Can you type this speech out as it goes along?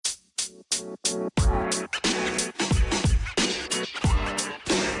I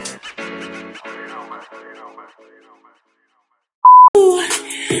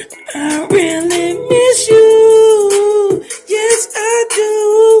really miss you. Yes, I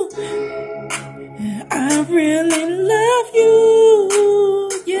do. I really love you.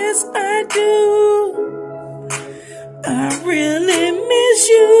 Yes, I do. I really miss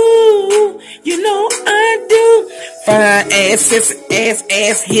you. You know I do. Fine ass, sissy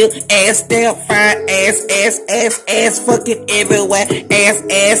ass here, ass there, fine ass, fucking everywhere,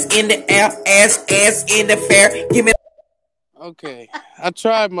 ass in the air, ass in the fair. Give me. Okay, I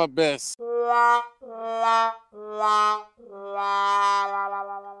tried my best.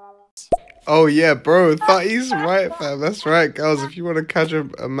 Oh yeah, bro. He's right, fam. That's right, girls. If you want to catch a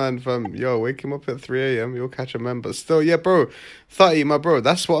man, fam, yo, wake him up at 3 a.m. You'll catch a man. But still, yeah, bro. 30, my bro.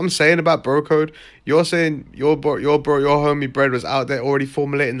 That's what I'm saying about bro code. You're saying your homie bread was out there already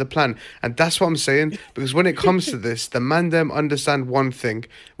formulating the plan, and that's what I'm saying. Because when it comes to this, the man them understand one thing,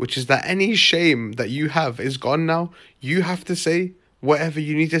 which is that any shame that you have is gone now. You have to say whatever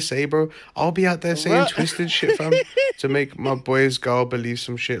you need to say, bro. I'll be out there saying twisted shit, fam, to make my boys girl believe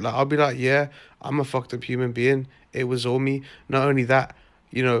some shit. Like, I'll be like, yeah, I'm a fucked up human being. It was all me. Not only that,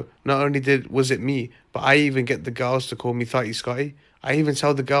 not only was it me, but I even get the girls to call me 30 Scotty. I even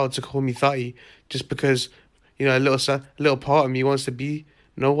tell the girl to call me 30 just because, a little part of me wants to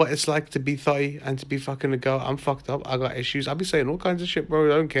know what it's like to be 30 and to be fucking a girl. I'm fucked up. I got issues. I'll be saying all kinds of shit, bro. I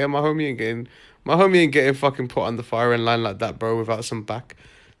don't care. My homie ain't getting fucking put on the firing line like that, bro, without some back.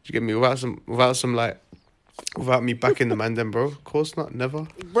 Do you get me? Without me backing the man then, bro. Of course not. Never.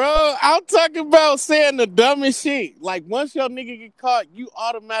 Bro, I'm talking about saying the dumbest shit. Like, once your nigga get caught, you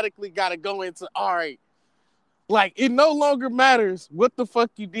automatically gotta go into, all right, like, it no longer matters what the fuck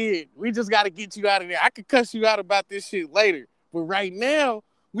you did. We just gotta get you out of there. I could cuss you out about this shit later. But right now,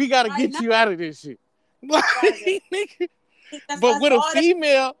 we gotta get you out of this shit. Like, nigga. But with a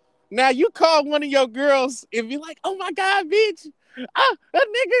female, now you call one of your girls and be like, oh my God, bitch. A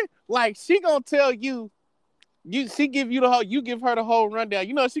nigga. Like, she gonna tell you she give you you give her the whole rundown.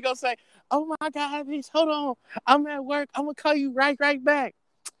 You know she gonna say, oh my God, bitch, hold on. I'm at work. I'm gonna call you right back.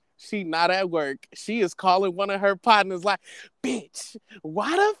 She not at work. She is calling one of her partners like, bitch, why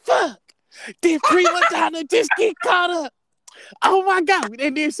the fuck did Prima Donna just get caught up? Oh my God.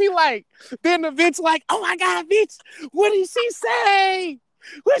 And then then the bitch like, oh my God, bitch, what did she say?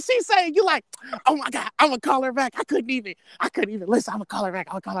 What she say? You like, oh my God, I'm gonna call her back. I couldn't even listen. I'm gonna call her back.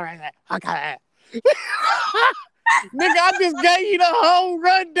 I'm gonna call her right back. I got Nigga, I just gave you the whole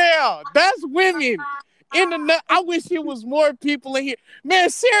rundown. That's women. I wish it was more people in here. Man,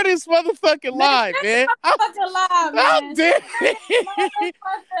 share this motherfucking live, man. I'm dead.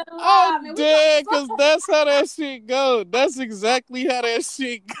 I'm dead because that's how that shit go. That's exactly how that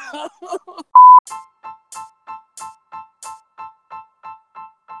shit go.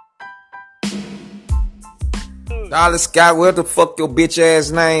 Dollar Scott, what the fuck your bitch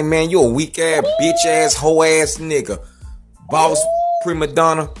ass name, man? You a weak ass, bitch ass, hoe ass nigga. Boss, prima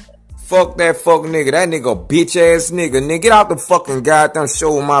donna. Fuck that fuck nigga. That nigga a bitch ass nigga. Nigga, get out the fucking goddamn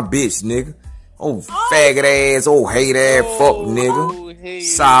show with my bitch, nigga. Oh, faggot ass, hate ass fuck nigga.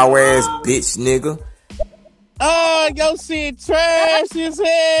 Sour ass bitch nigga. Oh, your shit trash as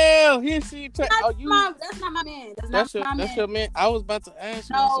hell. His shit trash. That's not my man. That's your man. I was about to ask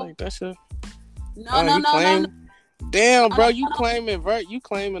you. No. I was like, that's your... No. Damn, bro, you claiming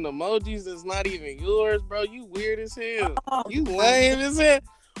emojis that's not even yours, bro. You weird as hell. You lame as hell.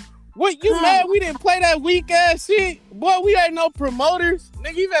 What, you mad we didn't play that weak ass shit? Boy, we ain't no promoters.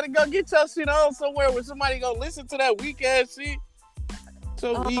 Nigga, you better go get your shit on somewhere where somebody gonna listen to that weak ass shit.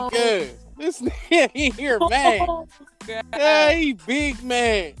 So weak ass. This nigga here, man. Yeah, he big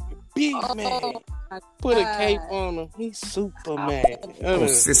man. Big man. Put a cape on him. He's Superman.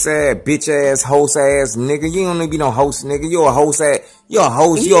 Sis ass, bitch ass, host ass nigga. You don't need to be no host nigga. You're a host ass. You're a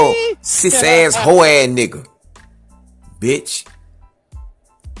host. You're a sis ass, hoe ass nigga. Bitch.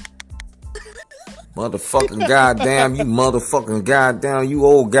 Motherfucking goddamn. You motherfucking goddamn. You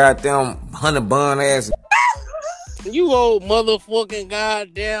old goddamn honey bun ass. You old motherfucking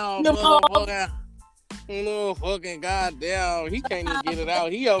goddamn motherfucking goddamn. He can't even get it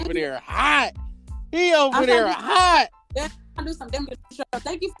out. He over there hot. I do some damn good show.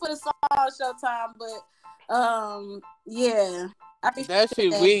 Thank you for the song, Showtime. But yeah, that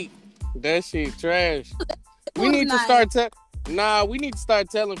shit weak. That shit trash. We need to start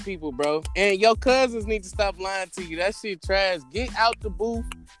telling people, bro. And your cousins need to stop lying to you. That shit trash. Get out the booth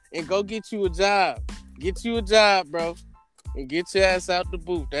and go get you a job. Get you a job, bro. And get your ass out the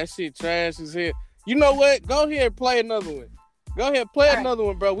booth. That shit trash as hell. You know what? Go ahead and play another one. Go ahead, play another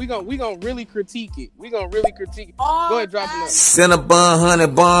one, bro. We gonna really critique it. We gonna really critique it. Go ahead, drop another. Cinnabon, honey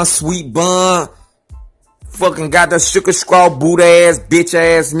bun, sweet bun. Fucking got the sugar scrawl boot ass, bitch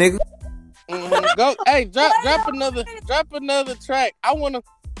ass nigga. Go, hey, drop another track.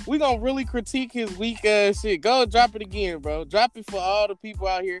 We gonna really critique his weak ass shit. Go drop it again, bro. Drop it for all the people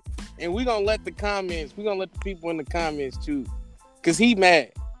out here, and we gonna let the people in the comments choose, cause he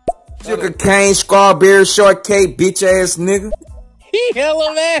mad. Sugar cane, strawberry shortcake, bitch ass nigga. He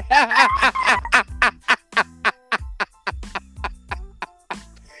hella mad.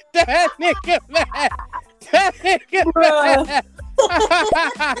 That nigga mad. That nigga mad.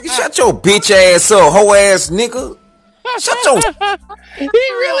 Nigga, shut your bitch ass up, hoe ass nigga. Shut your. He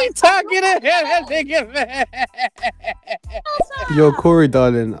really talking to him. That nigga mad. Yo, Corey,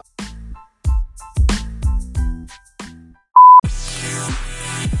 darling.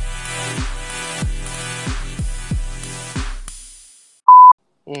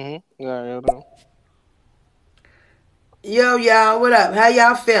 All right, hold on. Yo, y'all, what up? How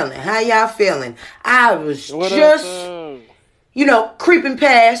y'all feeling? I was creeping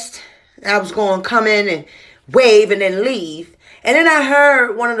past. I was going to come in and wave and then leave. And then I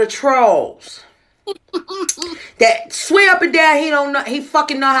heard one of the trolls that swear up and down he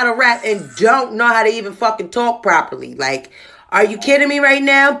fucking know how to rap and don't know how to even fucking talk properly. Like, are you kidding me right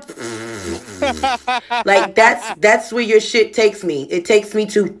now? Like, that's where your shit takes me. It takes me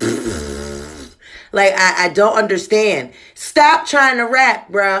to... Like, I don't understand. Stop trying to rap,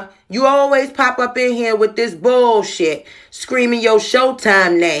 bruh. You always pop up in here with this bullshit, screaming your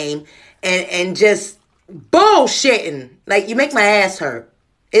Showtime name and just bullshitting. Like, you make my ass hurt.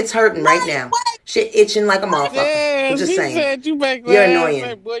 It's hurting right now. Shit itching like a motherfucker. Damn, I'm just saying. Said you make my You're ass annoying.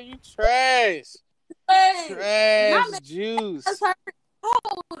 hurt, boy, you trash. Trash juice.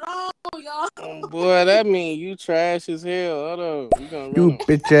 Hold on, y'all. Boy, that mean you trash as hell. Hold on. You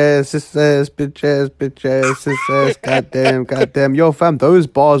bitch ass, sis ass, sis ass, goddamn. Yo, fam, those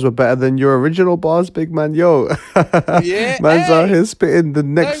bars were better than your original bars, big man. Yo, yeah, man's out here spitting the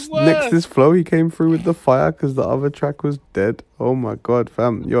next this flow. He came through with the fire because the other track was dead. Oh my god,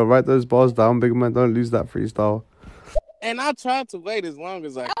 fam. Yo, write those bars down, big man. Don't lose that freestyle. And I tried to wait as long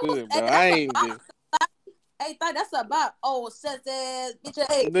as I could, bro. I ain't just. Hey, that's about says bitch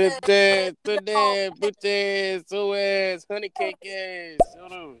ass, so ass, honey cake ass.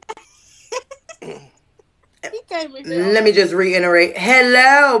 Hold on. Let me just reiterate.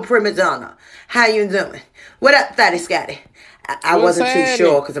 Hello, prima donna. How you doing? What up, Thotty Scotty? I wasn't too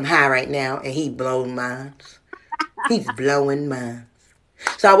sure because I'm high right now and he blowing minds. He's blowing minds.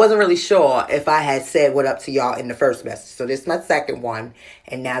 So I wasn't really sure if I had said what up to y'all in the first message. So this is my second one.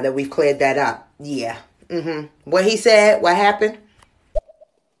 And now that we've cleared that up, yeah. What he said, what happened?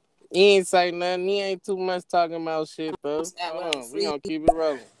 He ain't say nothing. He ain't too much talking about shit, bro. We gonna keep it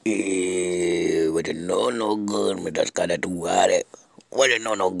rolling. What you know no good, me just gotta do with it. What you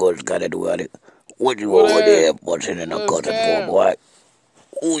know no good, gotta do with it. What you over there pushing in a cotton for, boy?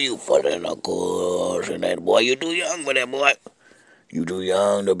 Who you putting in a cotton that, boy? You too young for that, boy. You too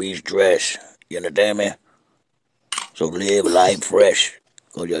young to be stressed. You understand me? So live life fresh.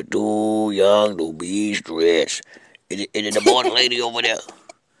 Cause you're too young to be stressed. Is it the boss lady over there?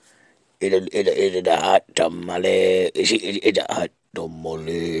 Is it the hot tamale? Is it the hot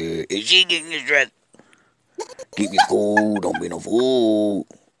tamale? Is she getting stressed? Keep it cool. Don't be no fool.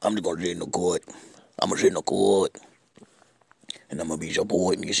 I'm just gonna sit in the court. I'm gonna sit in the court. And I'm gonna be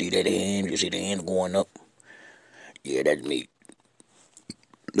supporting. You see that hand? You see the hand going up? Yeah, that's me.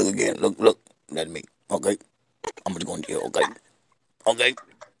 Look again. Look. That's me. Okay. I'm just gonna jail. Okay.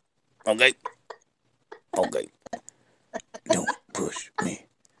 Don't push me,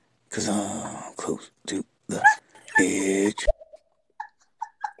 cause I'm close to the edge.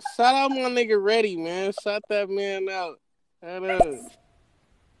 Shout out my nigga Ready, man. Shout that man out.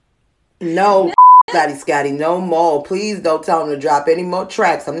 No, Scotty, no more. Please don't tell him to drop any more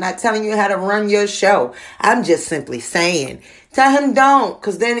tracks. I'm not telling you how to run your show. I'm just simply saying, tell him don't,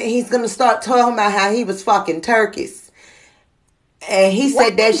 cause then he's gonna start talking about how he was fucking Turkish. And he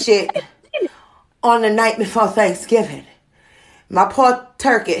said that shit on the night before Thanksgiving. My poor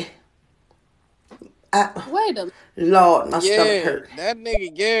turkey. Wait a minute. Lord, my stomach hurt. That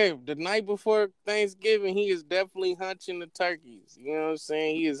nigga, the night before Thanksgiving, he is definitely hunching the turkeys. You know what I'm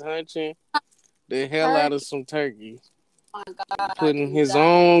saying? He is hunching the hell out of some turkeys. Oh my God, putting his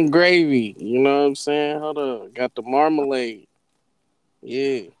own gravy. You know what I'm saying? Hold on. Got the marmalade.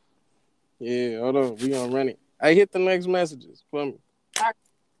 Yeah. Hold on. We gonna run it. I hit the next messages for me.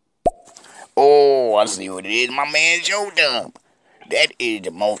 Oh, I see what it is. My man Showtime. That is the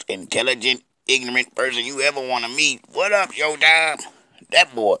most intelligent ignorant person you ever want to meet. What up, Showtime?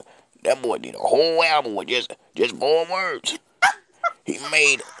 That boy did a whole album with just 4 words. He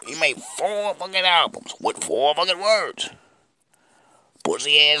made 4 fucking albums with 4 fucking words.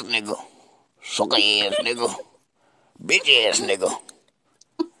 Pussy ass nigga, sucker ass nigga, bitch ass nigga,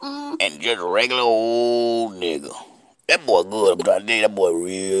 and just regular old nigga. That boy good. I'm trying to tell you, that boy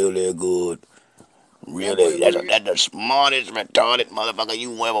really good. Really, that's the smartest retarded motherfucker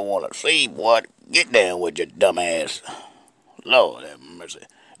you ever want to see, boy. Get down with your dumb ass. Lord have mercy.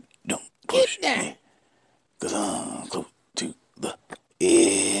 Don't push me, 'cause I'm close to the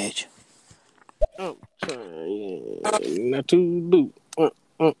edge. Oh, sorry, yeah, not too do.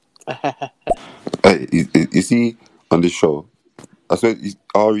 Hey, you see on this show, I swear,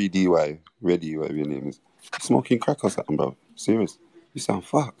 R-E-D-Y, Ready, whatever your name is, smoking crack or something, bro. Serious. You sound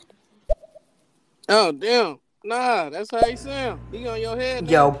fucked. Oh, damn. Nah, that's how he sound. He on your head now.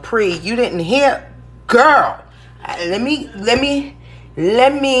 Yo, Pre, you didn't hear? Girl, let me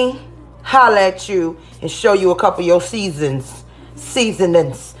holler at you and show you a couple of your seasonings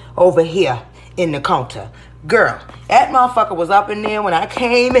over here in the counter. Girl, that motherfucker was up in there when I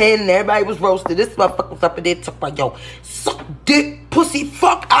came in and everybody was roasted. This motherfucker was up in there talking about, yo, suck dick, pussy,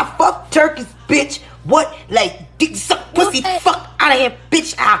 fuck, I fuck turkeys, bitch. What? Like, dick, suck, pussy, fuck out of here,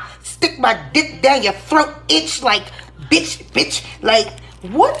 bitch. I stick my dick down your throat, itch, like, bitch. Like,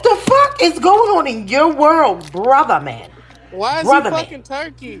 what the fuck is going on in your world, brother, man? Why is he fucking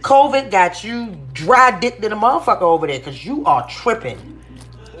turkeys? COVID got you dry dick to the motherfucker over there because you are tripping.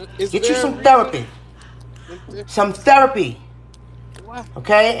 Get you some therapy. Some therapy. What?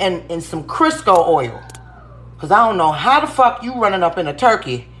 Okay? And some Crisco oil. Because I don't know how the fuck you running up in a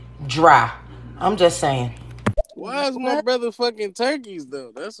turkey dry. I'm just saying. Why is my brother fucking turkeys,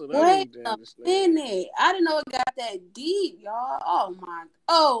 though? That's what I Wait need to a understand. minute. I didn't know it got that deep, y'all.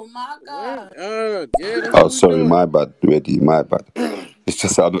 Oh my God. Yeah, that's Oh, what we sorry, doing. my bad, Ready, my bad. It's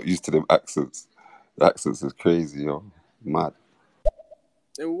just I'm not used to them accents. The accents is crazy, yo. Mad.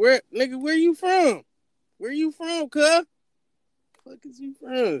 And where you from? Where you from, cuz? Fuck is you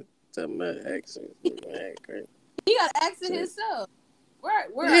from? Talking about accents. He got an accent himself.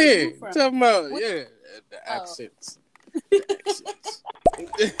 Where Yeah, are you from? talking about, the accents.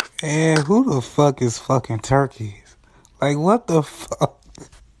 And who the fuck is fucking turkeys? Like, what the fuck?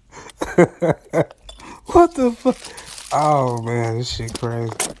 What the fuck? Oh, man, this shit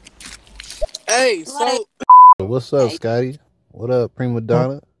crazy. Hey, Like, so... What's up, Scotty? What up, prima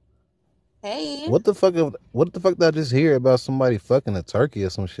donna? hey. What the fuck did I just hear about somebody fucking a turkey or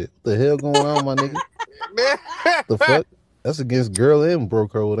some shit? What the hell going on, my nigga? The fuck? That's against girl and bro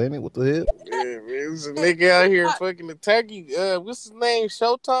code, ain't it? What the hell? Yeah, man, there's a nigga out here fucking the turkey. What's his name?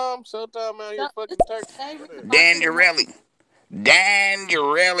 Showtime? Showtime out here fucking turkey. Dan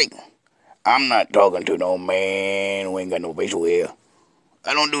Jarelli. I'm not talking to no man who ain't got no facial hair.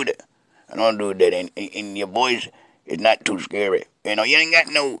 I don't do that. And your voice is not too scary. You know, you ain't got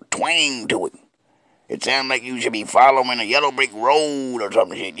no twang to it. It sounds like you should be following a yellow brick road or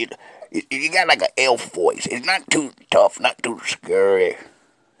some shit. You got like an elf voice. It's not too tough, not too scary.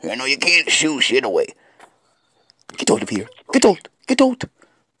 You know, you can't shoo shit away. Get out of here. Get out.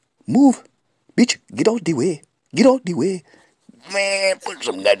 Move. Bitch, get out the way. Man, put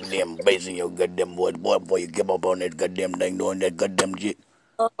some goddamn bass in your goddamn voice, boy, before you give up on that goddamn thing, doing that goddamn shit.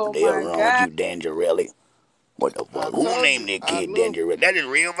 Oh What the hell my wrong God. with you, Dan Jarelli? What the fuck? Who named that kid Dan Jarelli? That is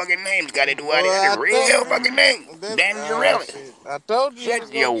real fucking name, Scotty Duarte. That is real fucking name. Dan Jarelli. I told you.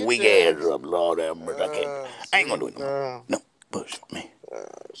 Shut your weak ass up, Lord have mercy. I ain't gonna do it no more. No, push me.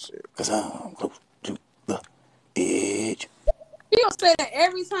 Cause I'm close to the edge. He don't say that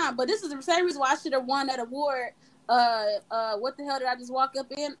every time, but this is the same reason why I should have won that award. What the hell did I just walk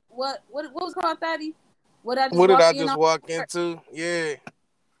up in? What was called, Thaddy? What did I just walk into? Yeah,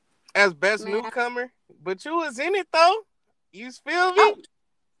 as best newcomer, but you was in it though. You feel me?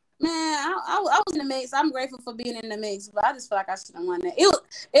 I was in the mix. I'm grateful for being in the mix, but I just feel like I should have won that.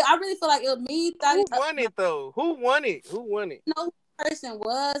 I really feel like it was me. Who won it though? Who won it? No person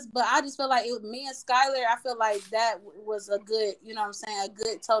was, but I just feel like it was me and Skylar. I feel like that was a good, you know what I'm saying, a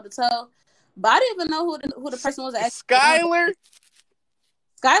good toe to toe. But I didn't even know who the person was. Skylar?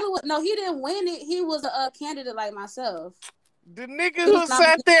 No, he didn't win it. He was a candidate like myself. The nigga who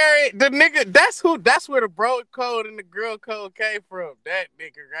sat there, that's where the bro code and the girl code came from. That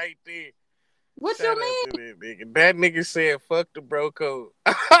nigga right there. What you mean? That nigga said, fuck the bro code.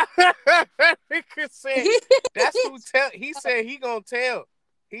 That nigga said, that's who he said he gonna tell.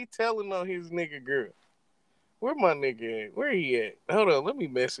 He telling on his nigga girl. Where my nigga at? Where he at? Hold on, let me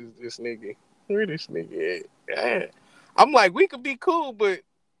message this nigga. Where this nigga at? I'm like, we could be cool, but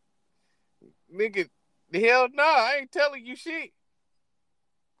Nigga, hell no, I ain't telling you shit.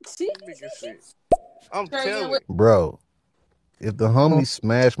 Nigga shit. I'm telling. Bro, if the homie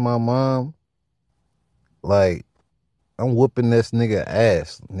smash my mom, like, I'm whooping this nigga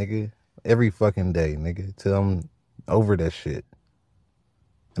ass, nigga, every fucking day, nigga, till I'm over that shit.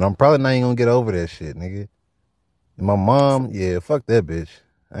 And I'm probably not even gonna get over that shit, nigga. And my mom, yeah, fuck that bitch.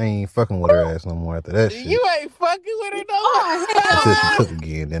 I ain't fucking with her ass no more after that shit. You ain't fucking with her no more. Until she cook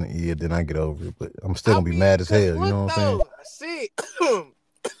again, then I get over it. But I'm still gonna be mad as hell, you know what I'm saying? Shit.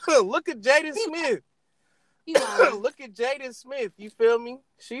 Look at Jaden Smith. Look at Jaden Smith, you feel me?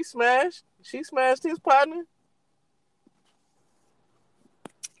 She smashed his partner.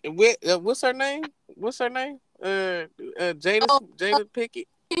 What's her name? Jada Pickett.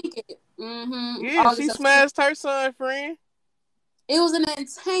 Mm-hmm. Yeah, she smashed her son friend. It was an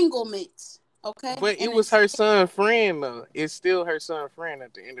entanglement, okay? But it was her son friend though. It's still her son friend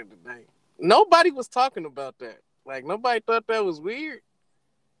at the end of the day. Nobody was talking about that. Like nobody thought that was weird.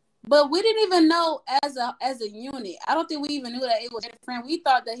 But we didn't even know as a unit. I don't think we even knew that it was Jaden's friend. We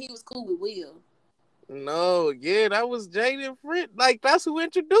thought that he was cool with Will. No, yeah, that was Jaden's friend. Like that's who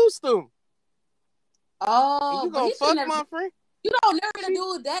introduced him. Oh, you gonna fuck my friend? You don't never do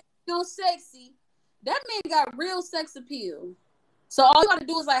with that. You know, sexy. That man got real sex appeal. So all you gotta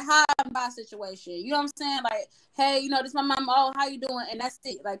do is like hide and buy situation. You know what I'm saying? Like, hey, you know, this my mom. Oh, how you doing? And that's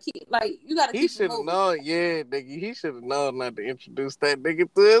it. Like you gotta. He should have known. Yeah, nigga. He should have known not to introduce that nigga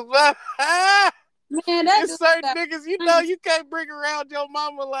to his mom. Man, that's certain niggas. You know, you can't bring around your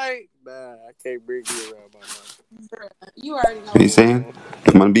mama. Like, nah, I can't bring you around my mama. You already know. What you saying?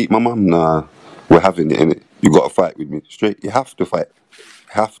 If man beat my mom, nah, we're having it, innit? You gotta fight with me straight. You have to fight.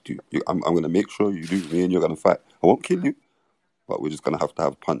 Have to. I'm gonna make sure you do. Me and you're gonna fight. I won't kill you. But we're just going to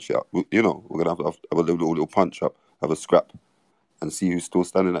have punch out. You know, we're going to have a little punch up, have a scrap, and see who's still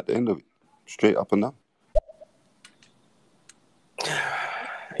standing at the end of it. Straight up and down.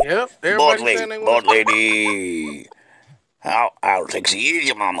 Yep. Boss lady. How sexy is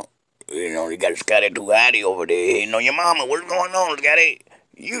your mama? You know, you got Scotty Ducati over there. You know your mama. What's going on, Scotty?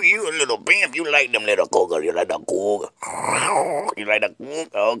 You a little pimp. You like them little cougars. You like the cougar. You like the cougar?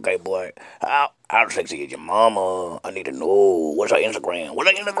 Okay, boy. How sexy is your mama? I need to know. What's her Instagram?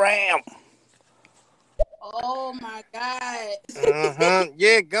 Oh, my God.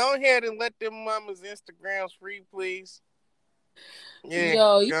 Yeah, go ahead and let them mamas Instagrams free, please. Yeah,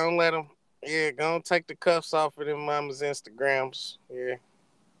 go and let them. Yeah, go and take the cuffs off of them mamas Instagrams. Yeah.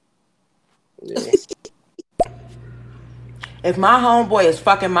 If my homeboy is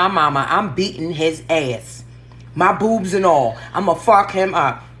fucking my mama, I'm beating his ass. My boobs and all. I'ma fuck him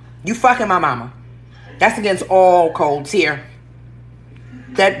up. You fucking my mama. That's against all codes here.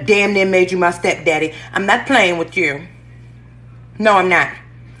 That damn near made you my stepdaddy. I'm not playing with you. No, I'm not.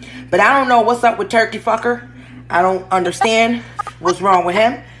 But I don't know what's up with Turkey Fucker. I don't understand what's wrong with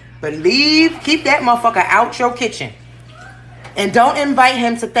him. But keep that motherfucker out your kitchen. And don't invite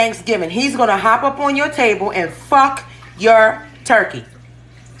him to Thanksgiving. He's gonna hop up on your table and fuck your turkey.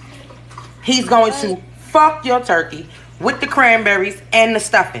 He's going to fuck your turkey with the cranberries and the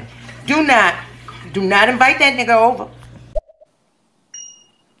stuffing. Do not invite that nigga over.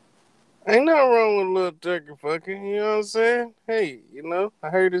 Ain't nothing wrong with a little turkey fucking, you know what I'm saying? Hey, you know, I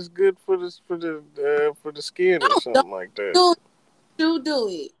heard it's good for the skin or something like that. Do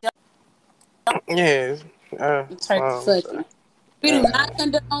it. Yeah. Turkey fucking. We do not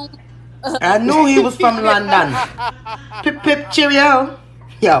condone. I knew he was from London. Pip pip cheerio.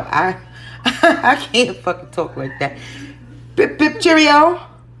 Yo, I can't fucking talk like that. Pip pip cheerio.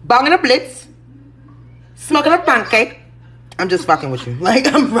 Bonging a blitz. Smoking a pancake. I'm just fucking with you. Like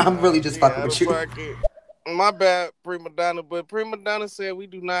I'm really just fucking with you. My bad, Prima Donna, but Prima Donna said we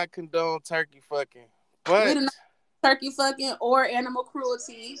do not condone turkey fucking. But we do not turkey fucking or animal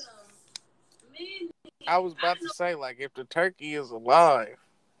cruelty. I was about to say, like, if the turkey is alive,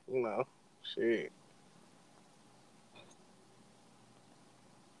 you know, shit.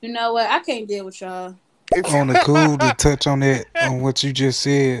 You know what? I can't deal with y'all. On the cool to touch on that, on what you just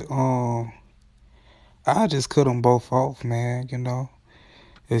said, I just cut them both off, man, you know.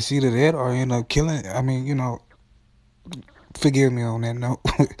 It's either that or end up killing, I mean, you know, forgive me on that note.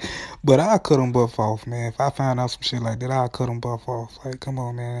 But I cut them both off, man. If I find out some shit like that, I'll cut them both off. Like, come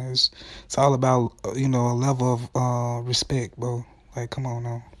on, man. It's all about, you know, a level of respect, bro. Like, come on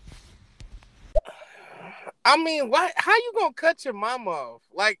now. I mean, how you gonna cut your mom off?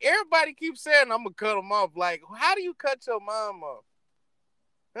 Like, everybody keeps saying I'm gonna cut them off. Like, how do you cut your mom off?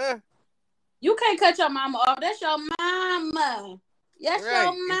 Huh? You can't cut your mama off. That's your mama. That's your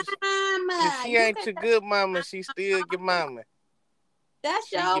mama. If she ain't your good mama, she still your mama.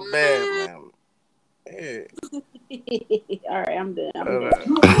 That's your mama. Bad mama. All right, I'm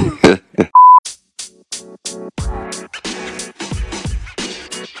done.